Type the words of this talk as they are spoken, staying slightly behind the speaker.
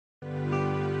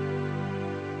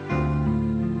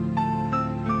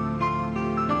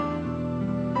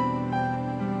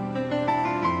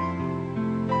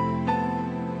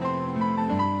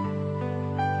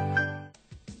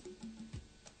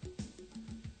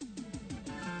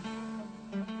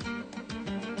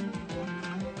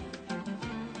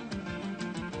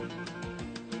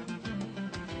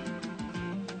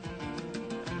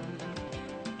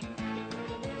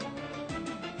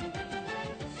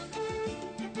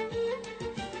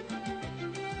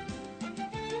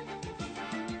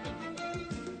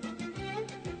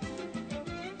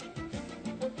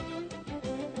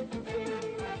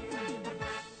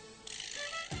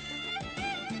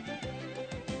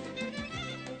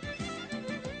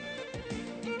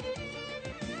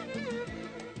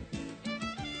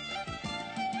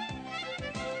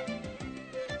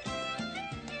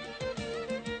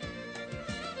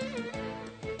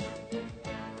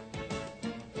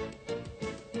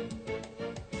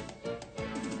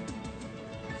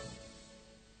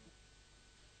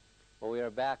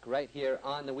back right here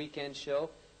on the weekend show.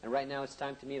 And right now it's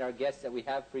time to meet our guests that we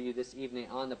have for you this evening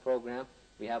on the program.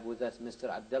 We have with us Mr.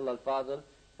 Abdullah Al-Fadl,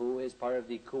 who is part of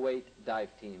the Kuwait dive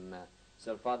team.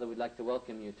 So Al-Fadl, we'd like to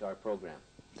welcome you to our program.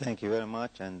 Thank you very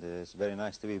much, and it's very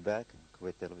nice to be back on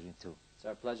Kuwait Television too. It's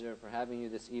our pleasure for having you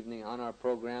this evening on our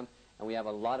program. And we have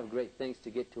a lot of great things to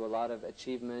get to, a lot of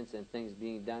achievements and things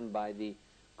being done by the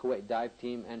Kuwait dive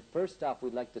team. And first off,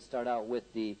 we'd like to start out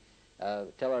with the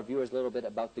tell our viewers a little bit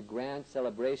about the grand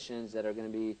celebrations that are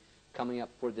going to be coming up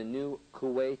for the new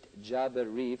Kuwait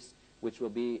Jabir Reefs, which will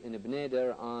be in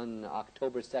Ibn on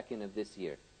October 2nd of this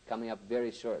year, coming up very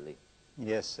shortly.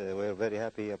 Yes, we're very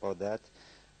happy about that.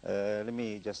 Let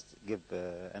me just give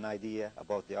an idea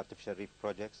about the artificial reef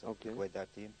projects of the Kuwait dive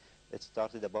team. It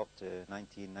started about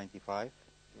 1995,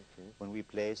 when we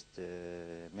placed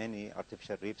many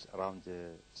artificial reefs around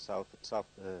South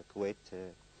Kuwait,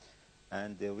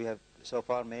 and we have so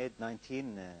far made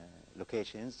 19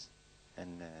 locations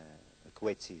in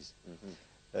Kuwait seas.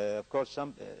 Of course,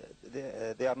 some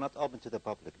they are not open to the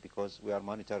public because we are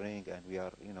monitoring and we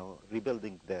are,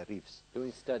 rebuilding the reefs,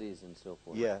 doing studies and so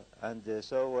forth. Yeah, and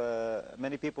so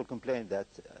many people complained that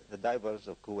the divers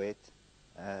of Kuwait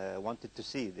wanted to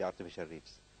see the artificial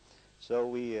reefs. So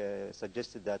we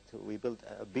suggested that we build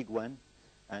a big one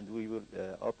and we will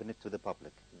open it to the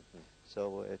public.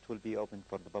 So it will be open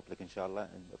for the public, inshallah,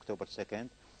 on October 2nd.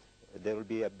 There will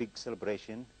be a big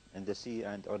celebration in the sea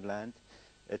and on land.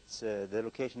 It's the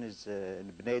location is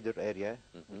in the Ibn area,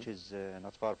 which is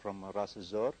not far from Ras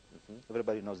al-Zor.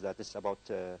 Everybody knows that. It's about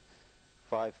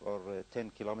 5 or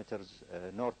 10 kilometers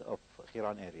north of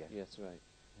Khiran area. Yes, right.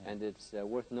 Yeah. And it's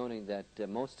worth noting that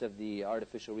most of the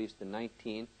artificial reefs, the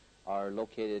 19, are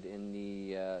located in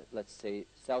the, let's say,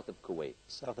 south of Kuwait.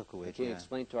 South of Kuwait, Can you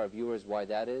explain to our viewers why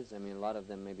that is? I mean, a lot of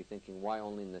them may be thinking, why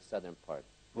only in the southern part?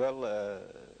 Well,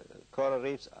 coral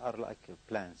reefs are like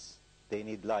plants. They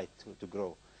need light to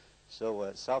grow.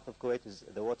 So south of Kuwait,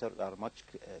 the water are much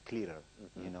clearer.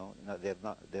 There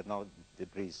are no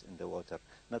debris in the water,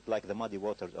 not like the muddy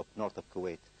waters of north of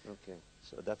Kuwait. Okay.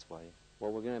 So that's why.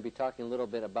 Well, we're going to be talking a little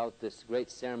bit about this great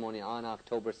ceremony on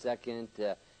October 2nd.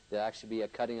 There'll actually be a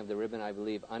cutting of the ribbon, I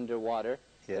believe, underwater.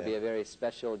 There'll be a very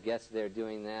special guest there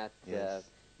doing that,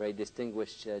 very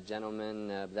distinguished gentleman.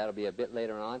 That'll be a bit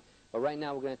later on. But right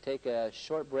now we're going to take a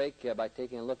short break by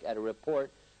taking a look at a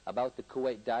report about the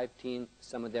Kuwait dive team,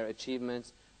 some of their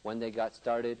achievements, when they got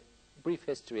started, brief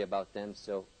history about them,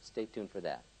 so stay tuned for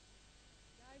that.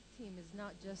 The dive team is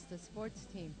not just a sports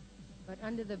team, but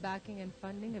under the backing and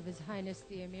funding of His Highness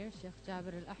the Emir, Sheikh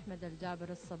Jabir Al-Ahmed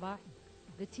Al-Jabir Al-Sabah,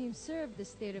 the team served the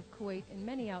state of Kuwait in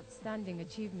many outstanding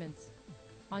achievements.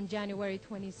 On January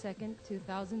 22nd,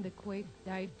 2000, the Kuwait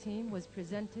dive team was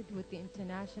presented with the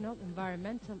International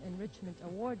Environmental Enrichment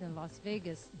Award in Las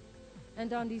Vegas.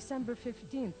 And on December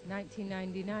 15th,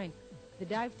 1999, the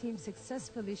dive team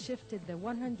successfully shifted the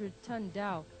 100-ton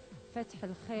dhow, Fath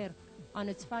al-Khair, on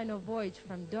its final voyage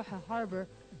from Doha Harbor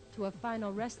to a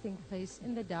final resting place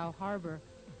in the Dhow Harbor.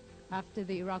 After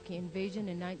the Iraqi invasion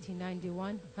in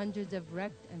 1991, hundreds of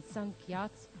wrecked and sunk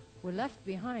yachts were left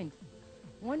behind.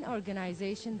 One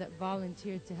organization that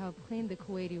volunteered to help clean the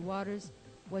Kuwaiti waters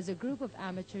was a group of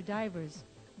amateur divers.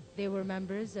 They were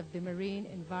members of the Marine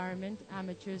Environment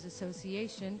Amateurs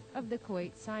Association of the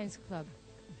Kuwait Science Club.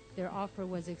 Their offer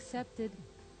was accepted,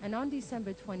 and on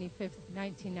December 25,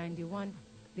 1991,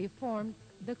 they formed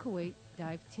the Kuwait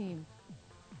Dive Team.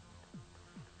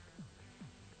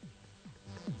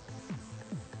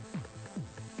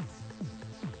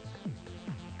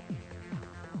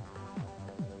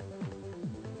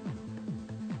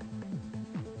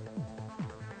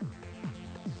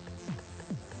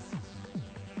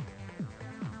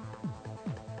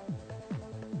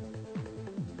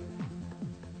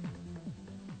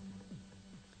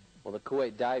 Well, the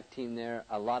Kuwait dive team there,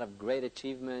 a lot of great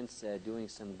achievements, doing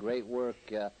some great work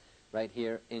right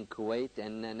here in Kuwait.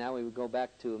 And now we would go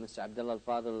back to Mr. Abdullah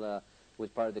Al-Fadl, who is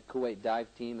part of the Kuwait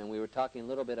dive team, and we were talking a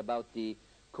little bit about the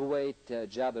Kuwait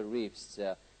Jabir Reefs.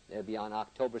 It'll be on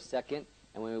October 2nd,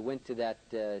 and when we went to that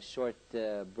short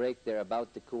break there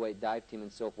about the Kuwait dive team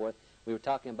and so forth, we were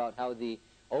talking about how the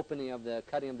opening of the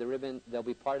cutting of the ribbon, there'll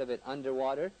be part of it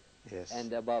underwater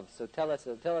and above. So tell us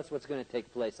what's going to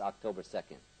take place October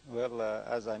 2nd. Well,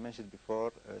 as I mentioned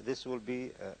before, this will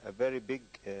be a very big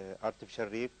artificial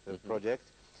reef project.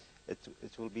 It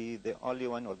will be the only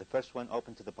one or the first one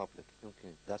open to the public.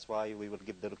 Okay. That's why we will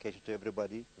give the location to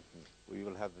everybody. We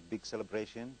will have a big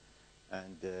celebration,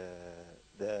 and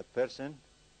the person,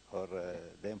 or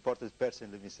the important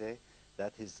person, let me say,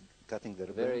 that is cutting the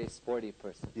ribbon. Very sporty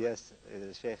person. Yes,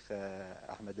 Sheikh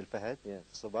Ahmed Al-Fahd, yes.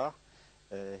 Sabah.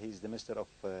 He's the Minister of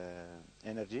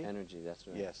Energy. Energy, that's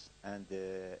right. Yes, and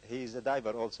he's a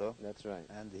diver also. That's right.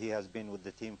 And he has been with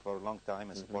the team for a long time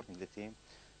and supporting the team.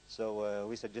 So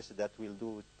we suggested that we'll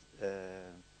do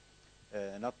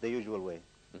it not the usual way.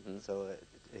 So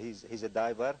he's a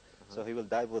diver, so he will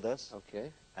dive with us.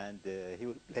 Okay. And he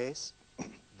will place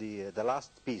the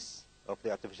last piece of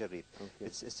the artificial reef. Okay.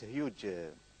 It's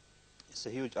a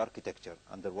huge architecture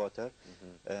underwater.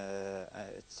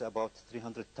 It's about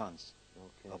 300 tons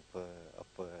of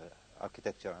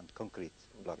architecture and concrete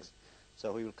blocks.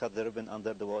 So we will cut the ribbon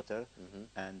under the water,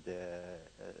 and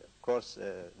of course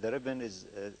the ribbon is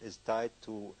tied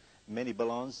to many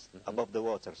balloons above the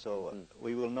water. So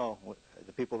we will know,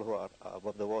 the people who are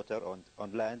above the water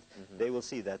on land, they will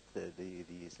see that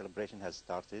the celebration has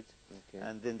started,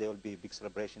 and then there will be a big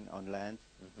celebration on land.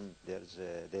 There's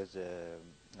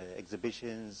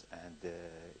exhibitions and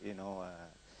you know,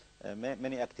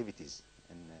 many activities.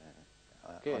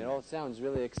 Okay, it all sounds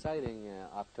really exciting.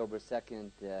 October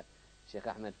 2nd, Sheikh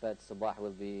Ahmed Fad Sabah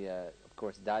will be, of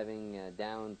course, diving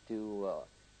down to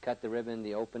cut the ribbon,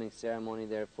 the opening ceremony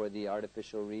there for the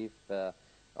artificial reef.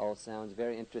 All sounds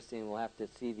very interesting. We'll have to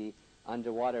see the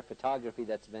underwater photography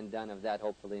that's been done of that,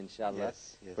 hopefully, inshallah,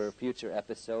 for future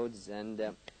episodes. And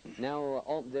now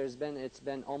it's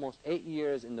been almost 8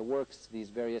 years in the works, these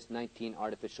various 19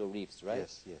 artificial reefs, right?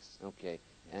 Yes, yes. Okay.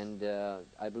 And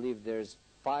I believe there's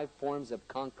 5 forms of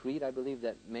concrete, I believe,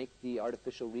 that make the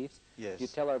artificial reefs. Yes. Could you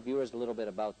tell our viewers a little bit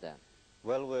about that?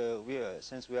 Well,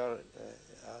 since we are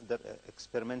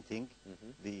experimenting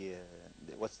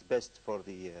what's best for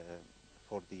the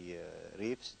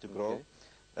reefs to grow,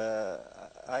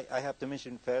 I have to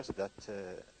mention first that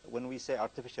when we say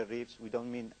artificial reefs, we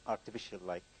don't mean artificial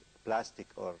like plastic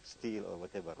or steel or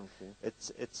whatever.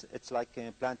 It's like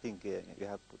planting. You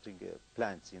have putting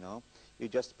plants, you know. You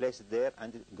just place it there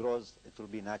and it grows. It will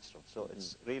be natural. So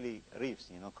it's really reefs,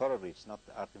 you know, coral reefs, not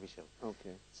artificial.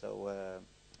 Okay. So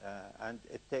and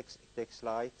it takes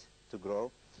light to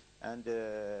grow, and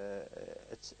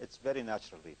it's very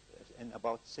natural reef. In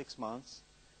about 6 months,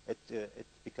 it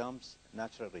becomes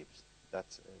natural reefs.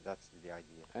 That's the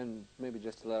idea. And maybe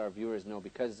just to let our viewers know,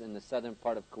 because in the southern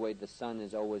part of Kuwait, the sun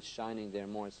is always shining there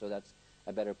more, so that's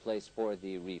a better place for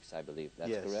the reefs, I believe.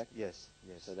 That's correct? Yes,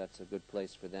 yes. So that's a good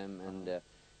place for them. And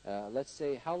let's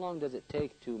say, how long does it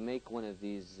take to make one of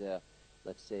these,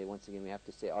 let's say, once again, we have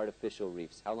to say artificial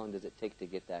reefs. How long does it take to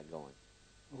get that going?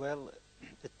 Well,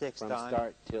 it takes time. From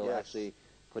start till actually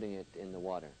putting it in the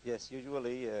water. Yes,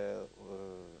 usually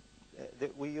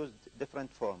we use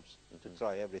different forms to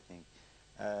try everything.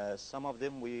 Some of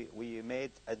them we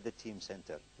made at the team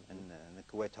center in the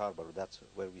Kuwait Harbor. That's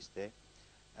where we stay.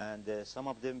 And some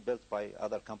of them built by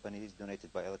other companies,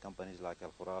 donated by other companies like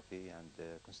Al-Khurafi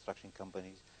and construction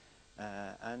companies.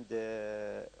 And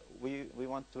we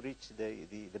want to reach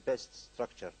the best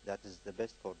structure that is the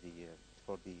best for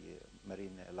the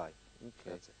marine life.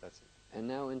 Okay. That's it. And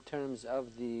now in terms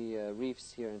of the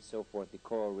reefs here and so forth, the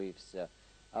coral reefs,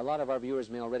 a lot of our viewers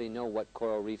may already know what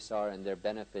coral reefs are and their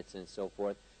benefits and so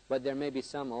forth, but there may be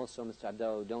some also, Mr.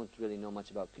 Abdullah, who don't really know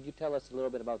much about. Could you tell us a little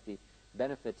bit about the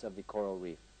benefits of the coral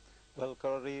reef? Well,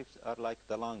 coral reefs are like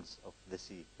the lungs of the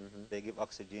sea. They give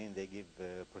oxygen, they give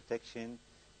protection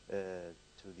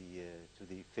to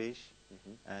the fish,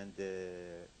 and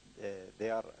they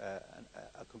are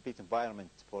a complete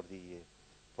environment for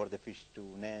the fish to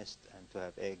nest and to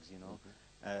have eggs, you know.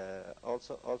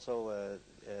 Also,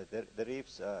 the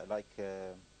reefs,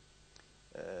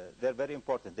 they're very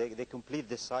important. They complete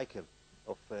the cycle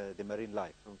of the marine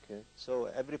life. Okay. So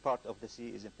every part of the sea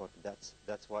is important.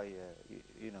 That's why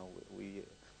you know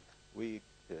we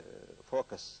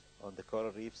focus on the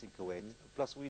coral reefs in Kuwait. Plus, we